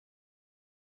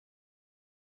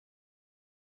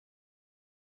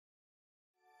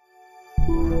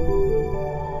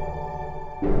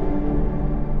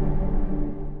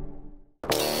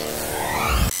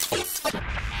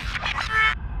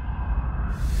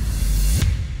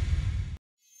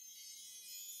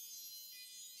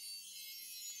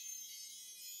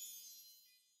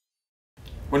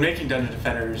When making Dungeon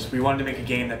Defenders, we wanted to make a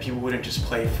game that people wouldn't just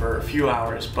play for a few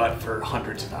hours, but for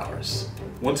hundreds of hours.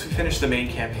 Once we finished the main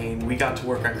campaign, we got to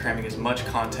work on cramming as much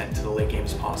content into the late game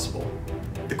as possible.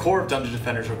 The core of Dungeon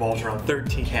Defenders revolves around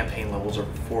 13 campaign levels over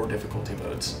 4 difficulty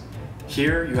modes.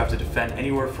 Here, you have to defend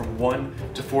anywhere from 1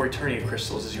 to 4 Eternia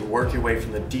crystals as you work your way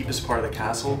from the deepest part of the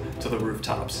castle to the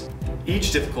rooftops.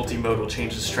 Each difficulty mode will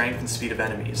change the strength and speed of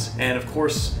enemies, and of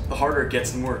course, the harder it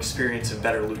gets, the more experience and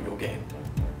better loot you'll gain.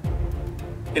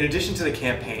 In addition to the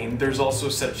campaign, there's also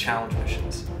a set of challenge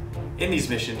missions. In these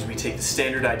missions, we take the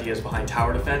standard ideas behind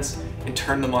tower defense and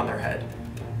turn them on their head.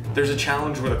 There's a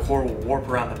challenge where the core will warp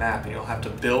around the map and you'll have to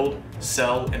build,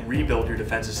 sell, and rebuild your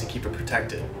defenses to keep it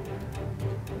protected.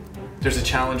 There's a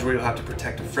challenge where you'll have to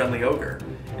protect a friendly ogre,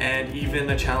 and even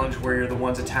a challenge where you're the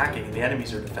ones attacking and the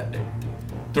enemies are defending.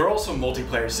 There are also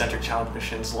multiplayer-centric challenge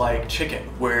missions like Chicken,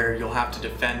 where you'll have to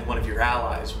defend one of your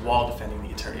allies while defending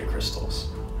the Eternia crystals.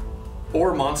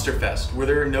 Or Monster Fest, where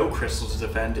there are no crystals to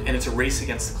defend and it's a race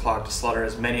against the clock to slaughter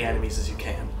as many enemies as you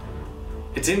can.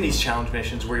 It's in these challenge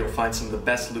missions where you'll find some of the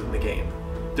best loot in the game.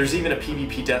 There's even a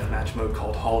PvP deathmatch mode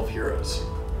called Hall of Heroes.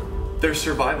 There's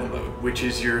Survival Mode, which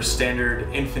is your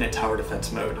standard infinite tower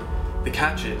defense mode. The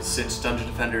catch is, since Dungeon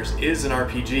Defenders is an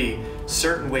RPG,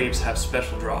 certain waves have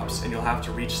special drops and you'll have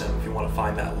to reach them if you want to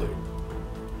find that loot.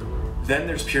 Then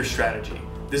there's Pure Strategy.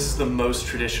 This is the most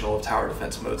traditional of tower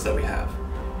defense modes that we have.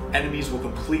 Enemies will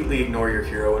completely ignore your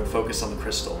hero and focus on the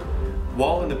crystal.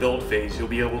 While in the build phase, you'll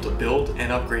be able to build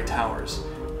and upgrade towers,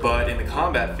 but in the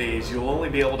combat phase, you'll only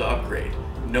be able to upgrade.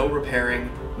 No repairing,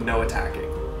 no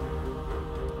attacking.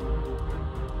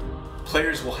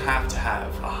 Players will have to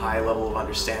have a high level of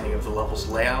understanding of the level's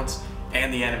layouts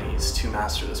and the enemies to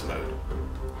master this mode.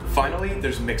 Finally,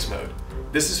 there's Mix Mode.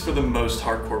 This is for the most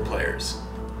hardcore players.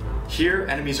 Here,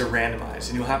 enemies are randomized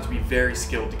and you'll have to be very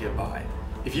skilled to get by.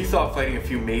 If you thought fighting a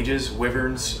few mages,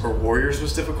 wyverns, or warriors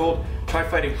was difficult, try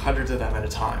fighting hundreds of them at a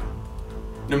time.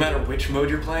 No matter which mode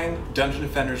you're playing, Dungeon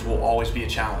Defenders will always be a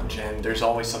challenge, and there's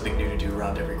always something new to do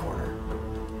around every corner.